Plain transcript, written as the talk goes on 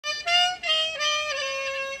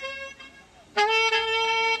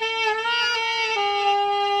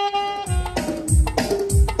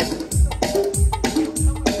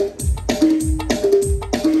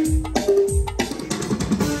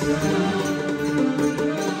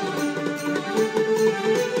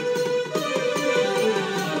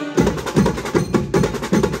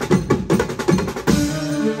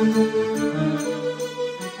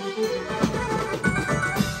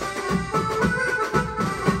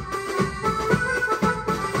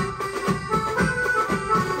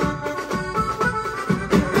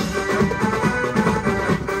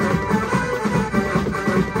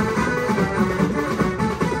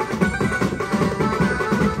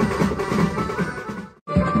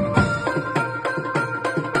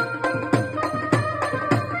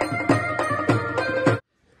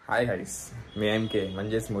Hi guys, मी MK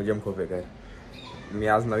म्हणजेच मोजम खोपेकर. मी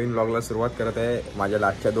आज नवीन ब्लॉगला सुरुवात करत आहे. माझ्या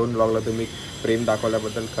लास्टच्या 2 ब्लॉगला तुम्ही प्रेम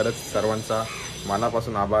दाखवल्याबद्दल खरंच सर्वांचा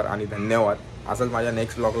मनापासून आभार आणि धन्यवाद. असंच माझ्या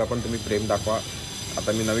नेक्स्ट ब्लॉगला पण तुम्ही प्रेम दाखवा.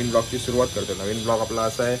 आता मी नवीन ब्लॉगची सुरुवात करतो. नवीन ब्लॉग आपला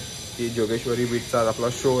असा आहे की जोगेश्वरी बीचचा आपला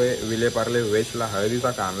शो आहे. विले पार्ले वेस्टला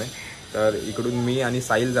हळदीचा काम आहे. तर इकडून मी आणि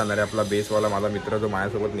साहिल जाणार आहे, आपला बेसवाला माझा मित्र जो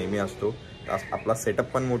माझ्यासोबत नेहमी असतो. आपला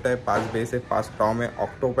सेटअप पण मोठा आहे. 5 बेस आहे, 5 टॉम आहे,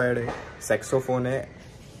 ऑक्टोपॅड आहे, सॅक्सोफोन आहे,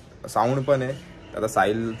 साऊंड पण आहे. आता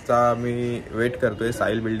साहिलचा मी वेट करतोय.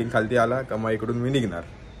 साहिल बिल्डिंग खालती आला का मग इकडून मी निघणार.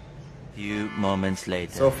 few moments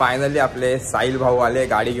later. So finally आपले साहिल भाऊ आले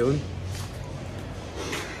गाडी घेऊन.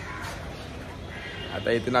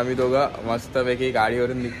 आता इथून आम्ही दोघं मस्तपैकी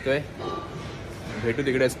गाडीवरून निघतोय. भेटू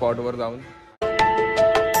तिकडे स्पॉटवर जाऊन.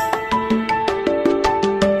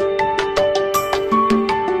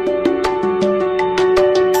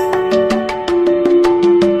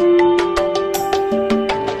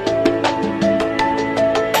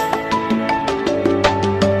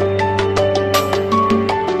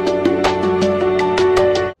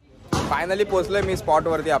 फायनली पोहोचलोय मी स्पॉट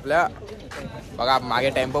वरती आपल्या. बघा मागे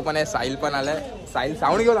टेम्पो पण आहे. साहिल पण आलाय. साहिल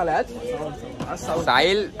साऊंड घेऊन आलाय आज.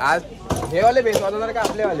 साहिल आज हे वाले बेस वाजवणार का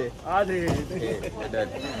आपले वाले?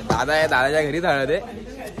 दादा आहे, दादाच्या घरी हळद आहे.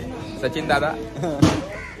 सचिन दादा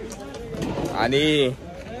आणि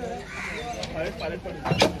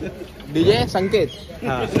डीजे संकेत.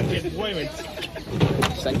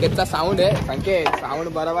 संकेतचा साऊंड आहे. संकेत साऊंड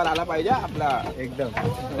बरोबर आला पाहिजे आपला. एकदम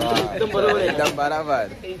बरोबर, एकदम बरोबर.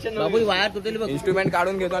 इन्स्ट्रुमेंट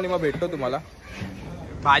काढून घेतो आणि मग भेटतो तुम्हाला.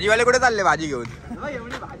 भाजीवाले कुठे चालले भाजी घेऊन?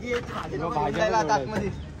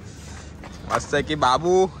 मस्त आहे की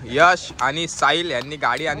बाबू, यश आणि साहिल यांनी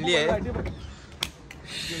गाडी आणली आहे.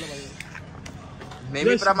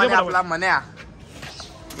 नेहमीप्रमाणे आपला मन्या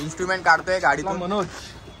इन्स्ट्रुमेंट काढतोय गाडीतून. मनोज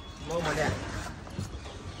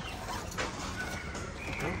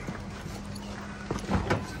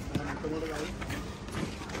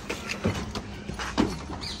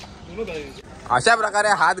अशा प्रकारे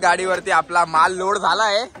हात गाडीवरती आपला माल लोड झाला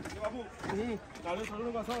आहे.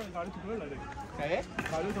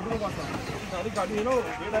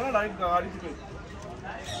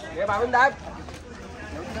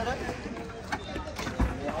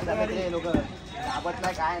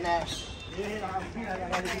 काय नाही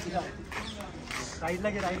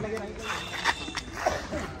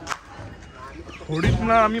होडीत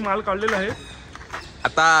ना आम्ही माल काढलेला आहे.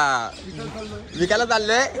 आता विकायला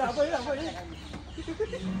चाललोय.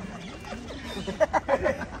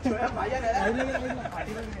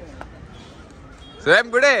 स्वयं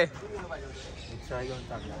कुठे?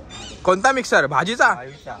 कोणता मिक्सर? भाजीचा?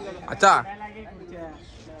 अच्छा.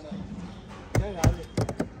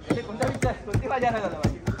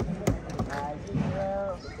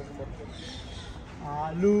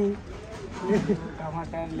 आलू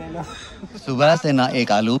सुबह से ना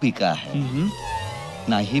एक आलू बिका है,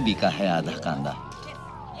 ना ही बिका है आधा कांदा.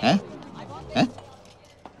 है? है?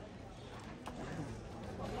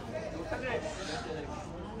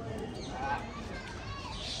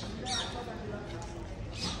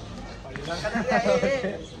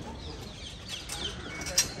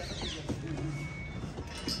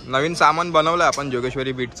 नवीन सामान बनवलं आपण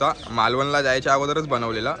जोगेश्वरी बीटचा. मालवणला जायच्या अगोदरच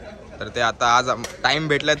बनवलेला. तर ते आता आज टाइम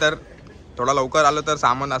भेटलाय तर थोडा लवकर आलो तर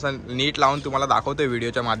सामान असं नीट लावून तुम्हाला दाखवतोय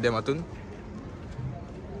व्हिडिओच्या माध्यमातून.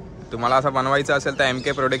 तुम्हाला असं बनवायचं असेल तर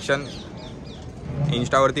MK प्रोडक्शन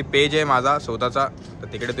इंस्टावरती पेज आहे माझा स्वतःचा,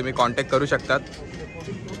 तर तिकडे तुम्ही कॉन्टॅक्ट करू शकतात.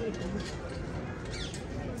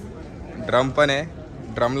 ड्रम पण आहे.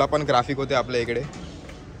 ड्रमला पण ग्राफिक होते आपल्या इकडे.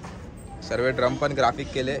 सर्व ड्रम पण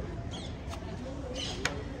ग्राफिक केले.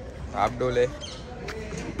 हाफ डोले.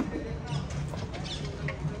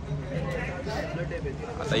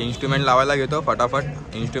 आता इन्स्ट्रुमेंट लावायला घेतो फटाफट.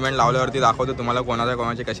 इन्स्ट्रुमेंट लावल्यावरती दाखवतो तुम्हाला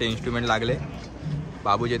कोणाचे कसे इन्स्ट्रुमेंट लागले.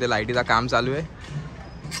 बाबूचे ते लाईटीचा काम चालू आहे.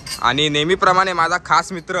 आणि नेहमीप्रमाणे माझा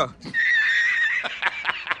खास मित्र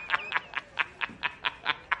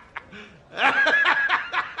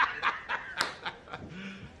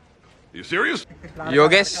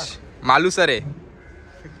योगेश मालुसर आहे.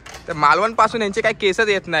 तर मालवण पासून यांचे काही केसच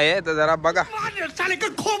येत नाही. तर जरा बघा.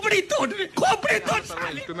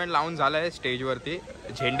 इन्स्ट्रुमेंट लावून झालंय स्टेज वरती.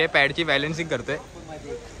 झेंडे पॅडची बॅलन्सिंग करतोय.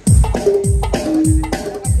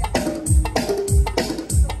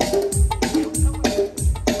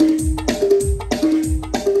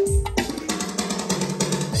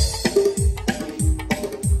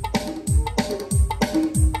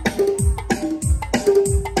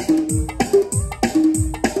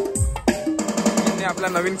 आपला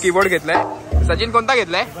नवीन कीबोर्ड घेतलाय. सचिन कोणता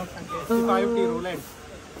घेतलाय?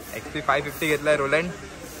 XP 550 घेतलाय रोलँड.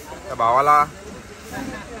 त्या भावाला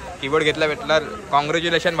कीबोर्ड घेतला भेटलं.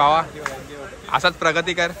 कॉंग्रॅच्युलेशन भावा, असाच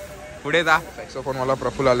प्रगती कर, पुढे जा. सॅक्सोफोन मला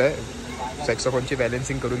प्रफुल आलाय, सॅक्सोफोनची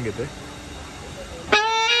बॅलेन्सिंग करून घेते.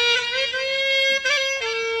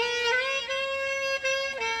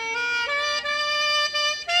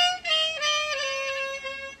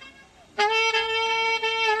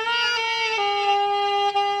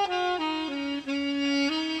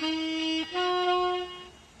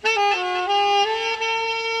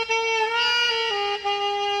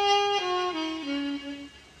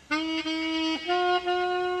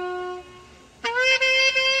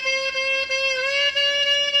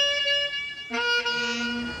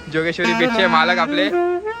 जोगेश्वरी बीचचे मालक आपले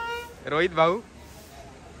रोहित भाऊ,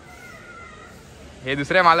 हे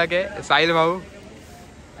दुसरे मालक आहे साहिल भाऊ,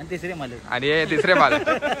 आणि तिसरे मालक, आणि हे तिसरे मालक.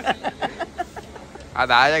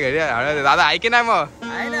 दादाच्या घरी दादा आहे की नाही मग?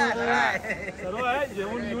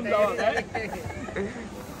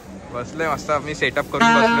 बसलोय मस्त मी, सेटअप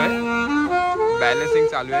करून बसलोय, बॅलन्सिंग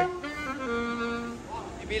चालू आहे.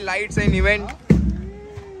 मी लाईट्स इन इव्हेंट,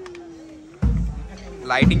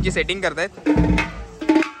 लाइटिंगची सेटिंग करतायत.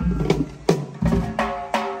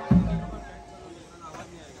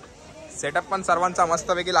 सेटअप पण सर्वांचा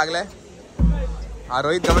मस्तपैकी लागलाय. हा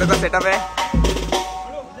रोहित गमरेचा सेटअप आहे,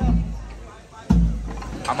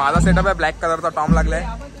 हा माझा सेटअप आहे, ब्लॅक कलरचा टॉम लागलाय.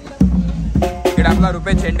 इकडे आपला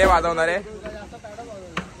रुपये झेंडे वाजवणार आहे,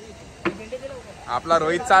 आपला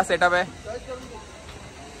रोहितचा सेटअप आहे.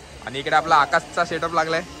 आणि इकडे आपला आकाशचा सेटअप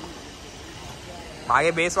लागलाय.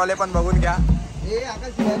 मागे बेसवाले पण बघून घ्या,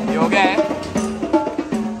 योग्य आहे,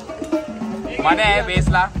 मने आहे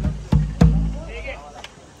बेसला,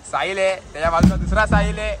 साहिल आहे, त्याच्या बाजूला दुसरा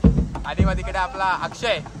साहिल आहे, आणि मग तिकडे आपला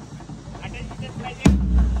अक्षय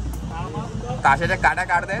ताशाच्या काड्या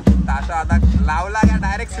काढतायत. ताशा आता लावला का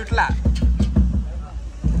डायरेक्ट सुटला.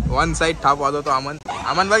 वन साइड थाप वाजवतो अमन.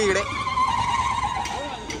 अमन बघ इकडे,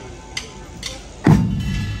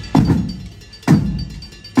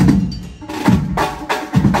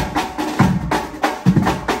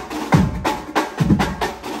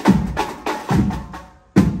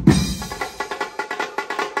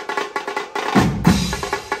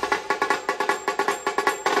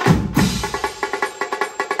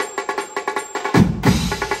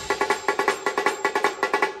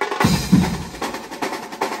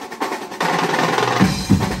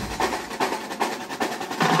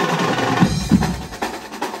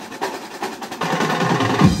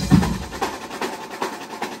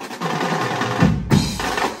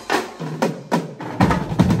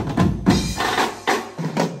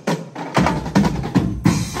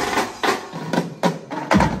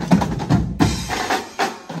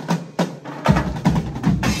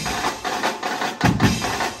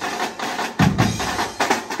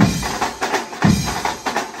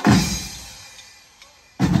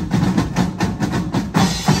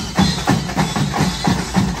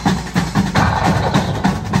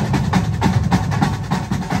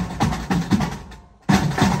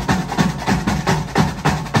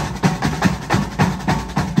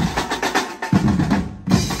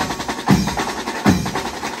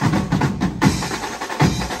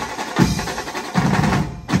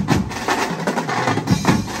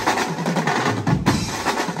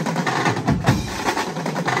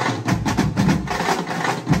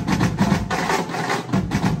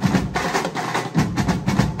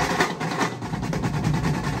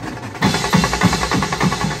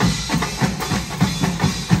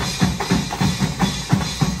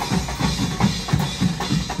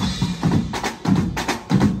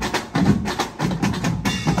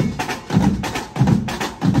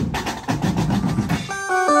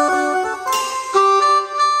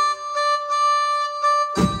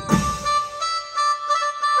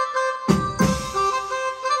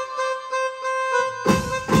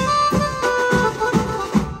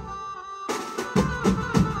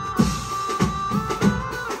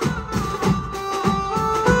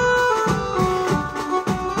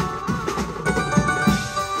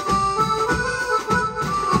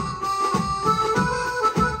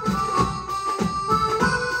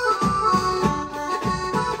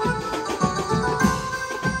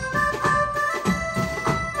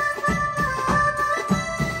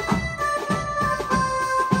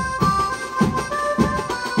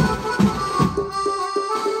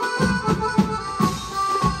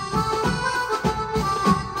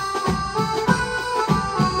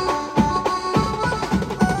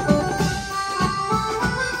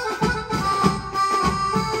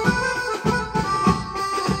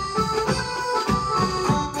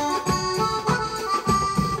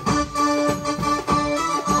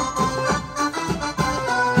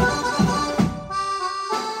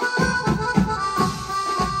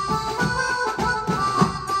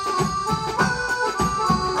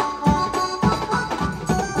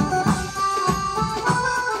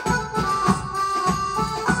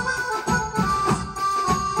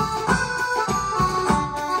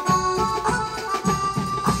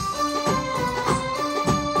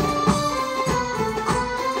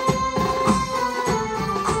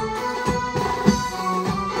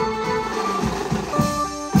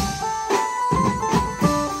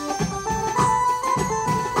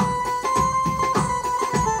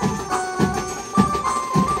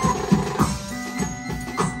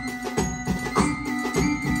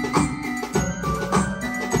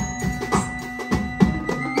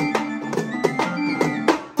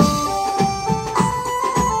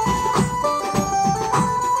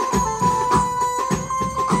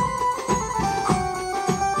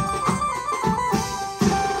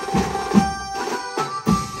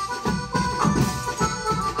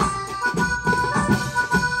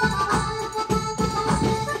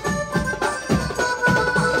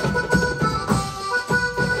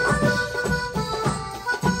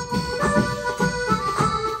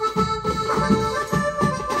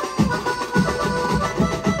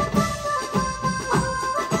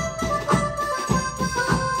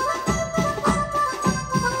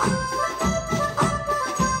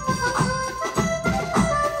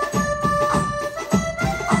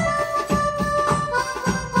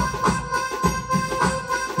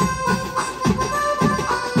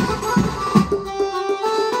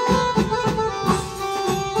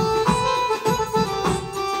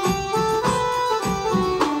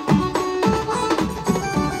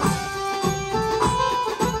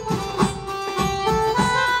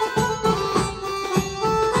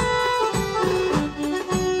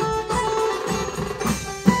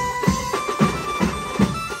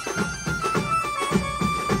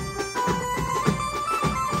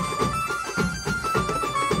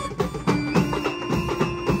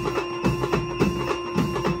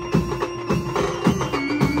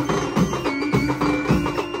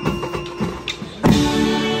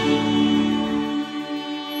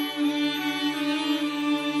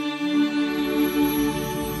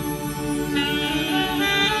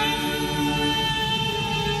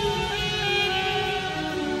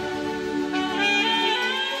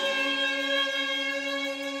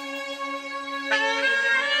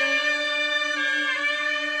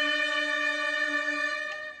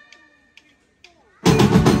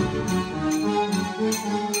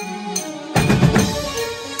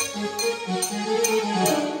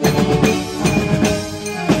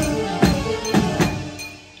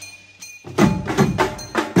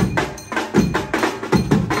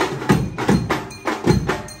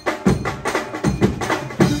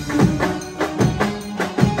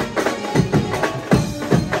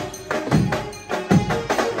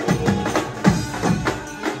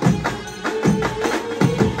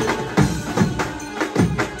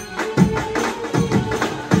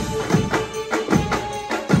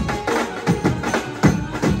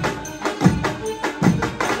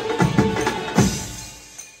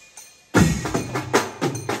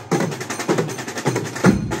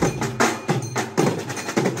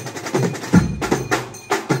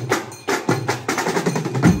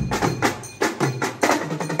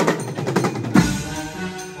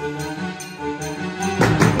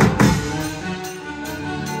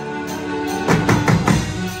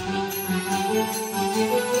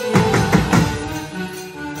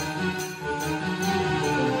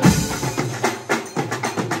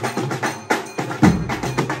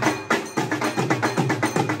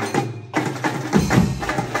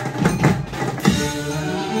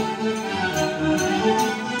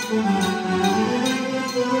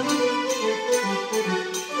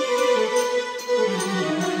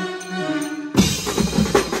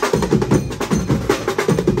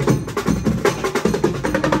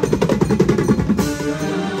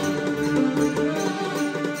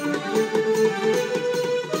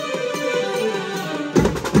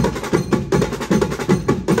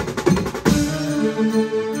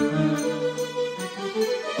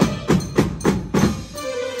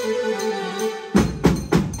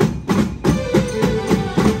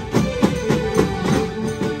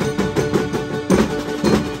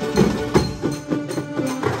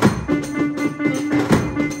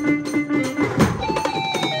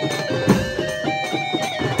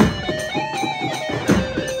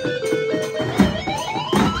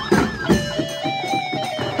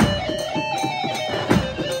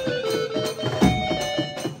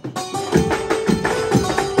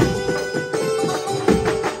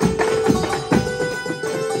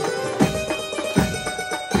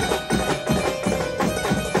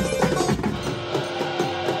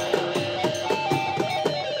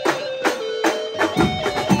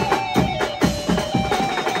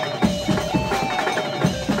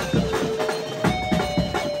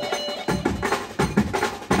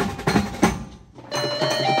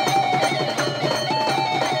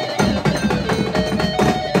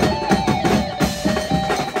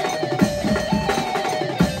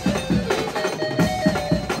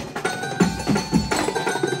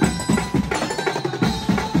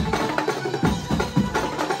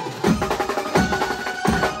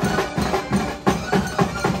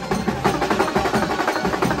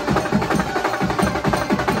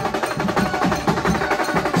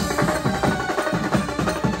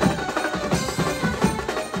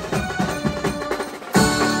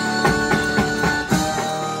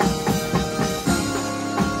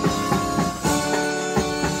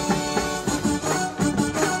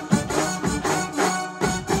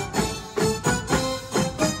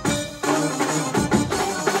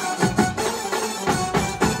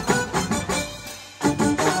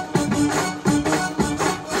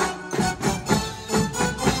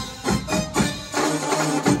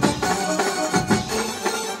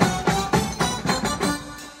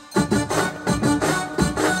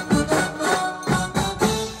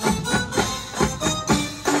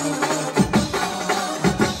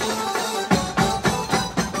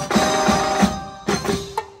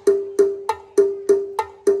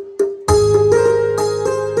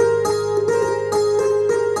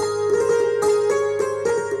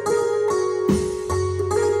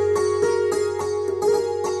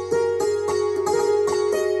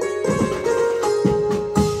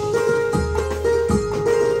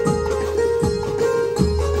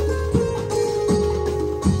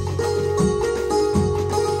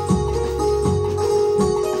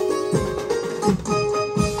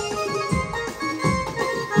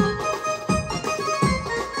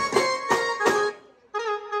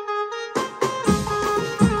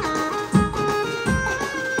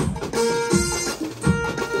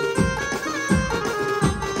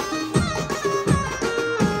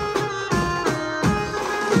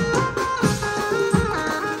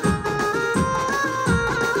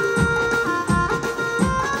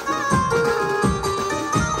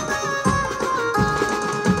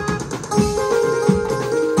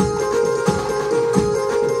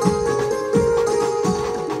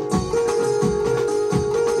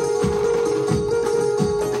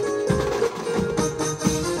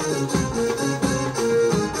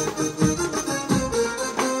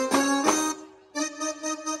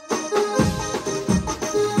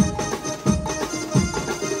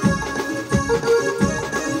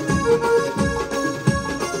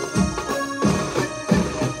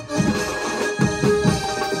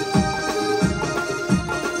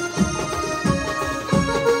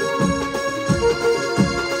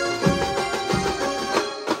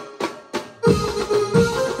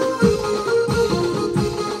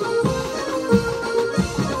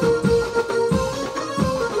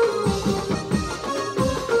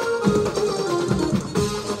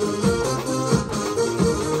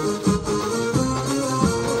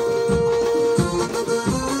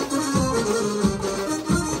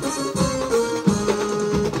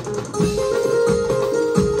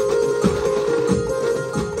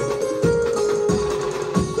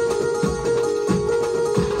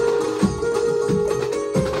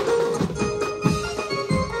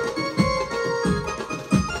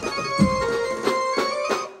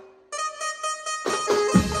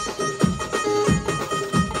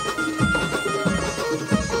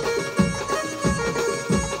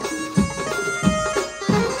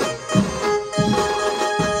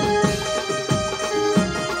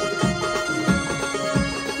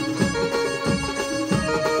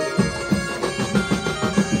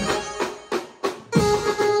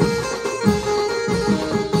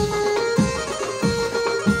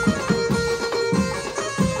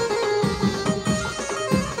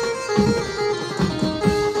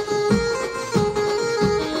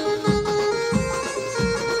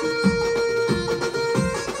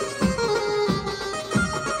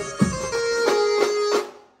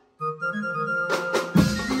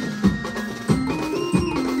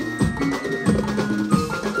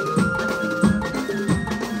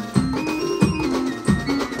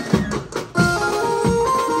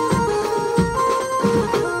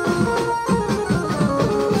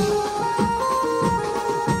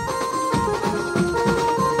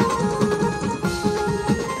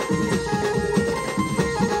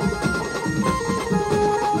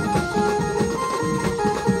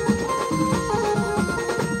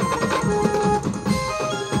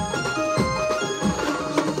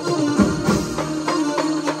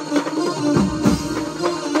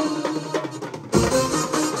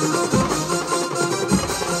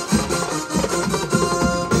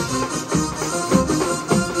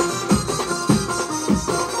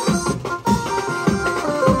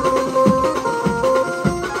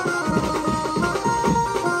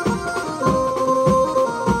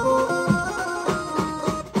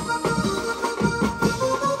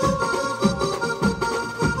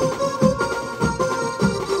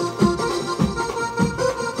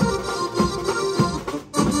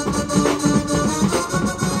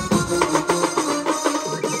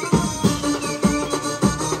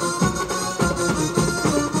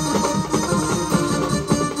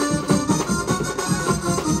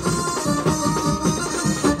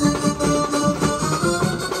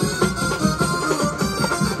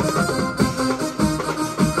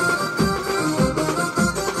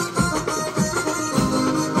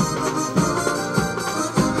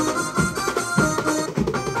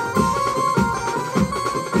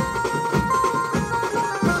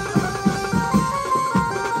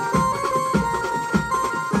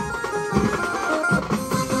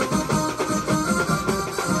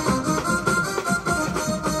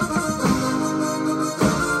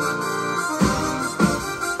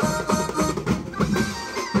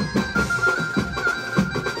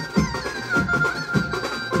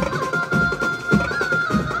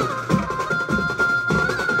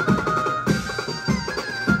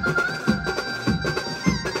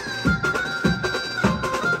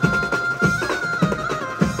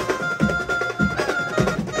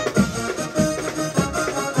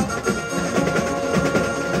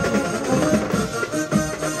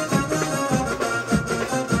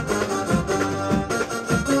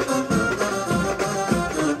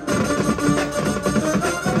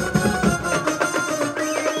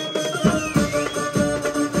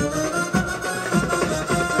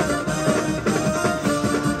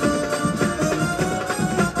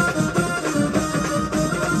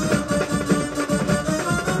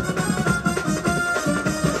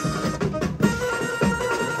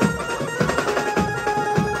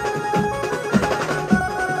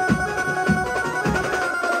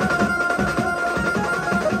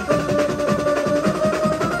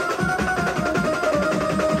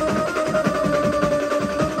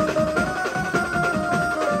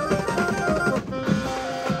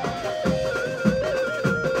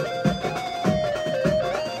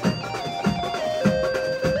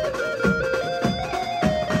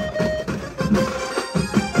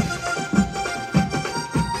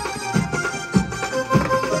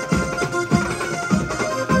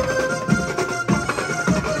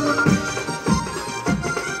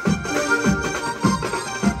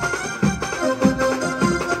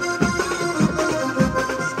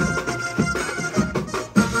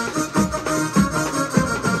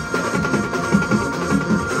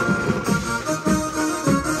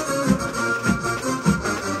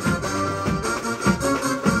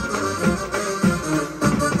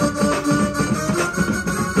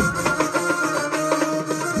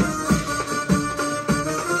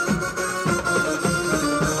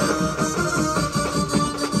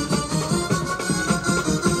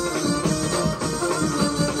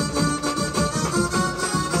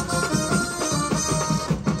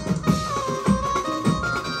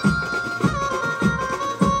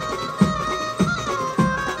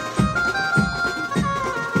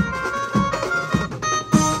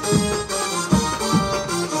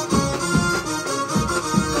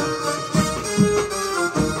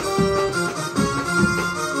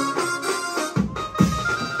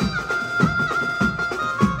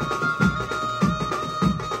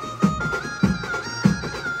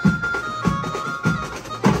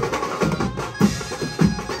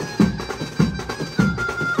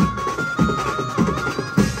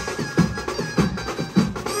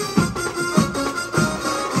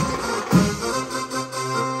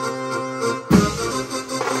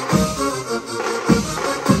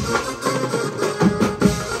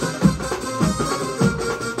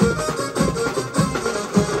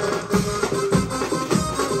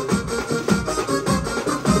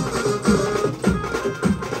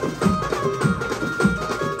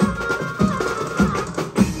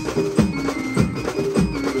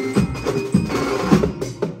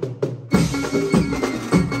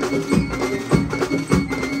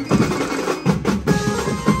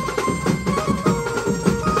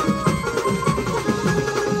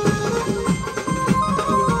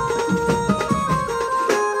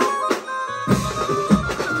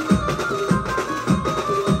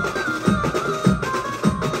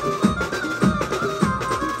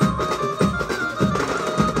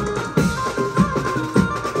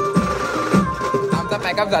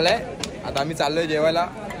 पॅकअप झालाय. आता आम्ही चाललोय जेवायला.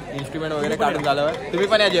 इन्स्ट्रुमेंट वगैरे काढून झाल्यावर तुम्ही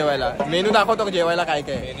पण या जेवायला. मेनू दाखवतो का जेवायला काय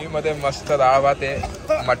काय. मेन्यू मध्ये मस्त डाळ भात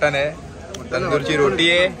आहे, मटन आहे, तंदूरची रोटी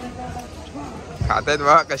आहे. खात आहेत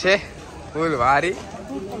बघा कसे फुल भारी.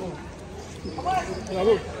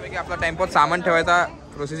 आपला टेम्पोत सामान ठेवायचा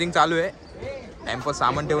प्रोसेसिंग चालू आहे. टेम्पोत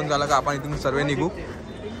सामान ठेवून झालं का आपण इथून सर्व निघू.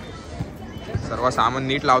 सर्व सामान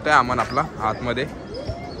नीट लावतोय आमान आपला आतमध्ये.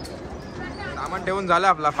 सामान ठेवून झालं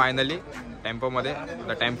आपला फायनली टेम्पोमध्ये.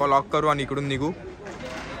 आता टेम्पो लॉक करू आणि इकडून निघू.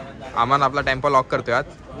 आमान आपला टेम्पो लॉक करतोय. आज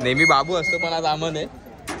नेहमी बाबू असतो पण आज आमान आहे.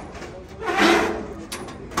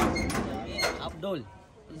 अब्दुल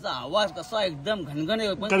तुझा आवाज कसा एकदम घनघण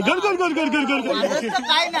कर.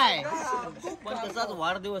 काय नाही पण तसाच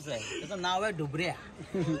वाढदिवस आहे. त्याचं नाव आहे डुबऱ्या.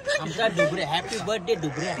 आमचा डुबऱ्या. Happy birthday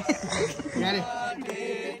डुबऱ्या.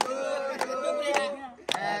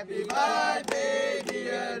 Happy birthday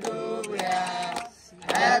dear डुबऱ्या.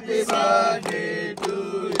 Happy birthday to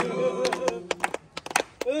you.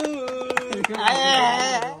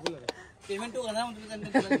 Payment तू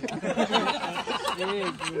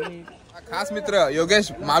खास मित्र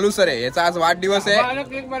योगेश मालुसरे याचा आज वाढदिवस आहे.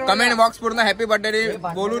 कमेंट बॉक्स पूर्ण हॅपी बर्थडे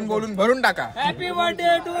बोलून बोलून भरून टाका. Happy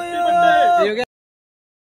birthday to you.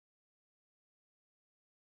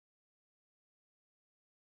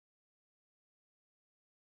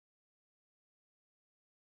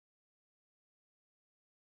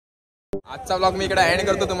 आजचा व्लॉग मी इकडे एंड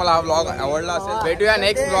करतो. तुम्हाला हा व्लॉग आवडला असेल भेटूया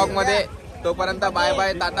नेक्स्ट व्लॉग मध्ये. तोपर्यंत bye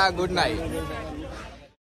bye, Tata, good night.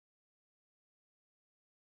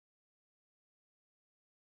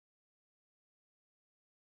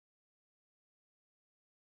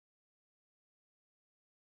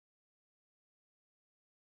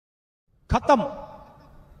 खत्म.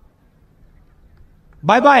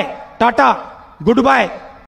 Bye bye, Tata, good bye.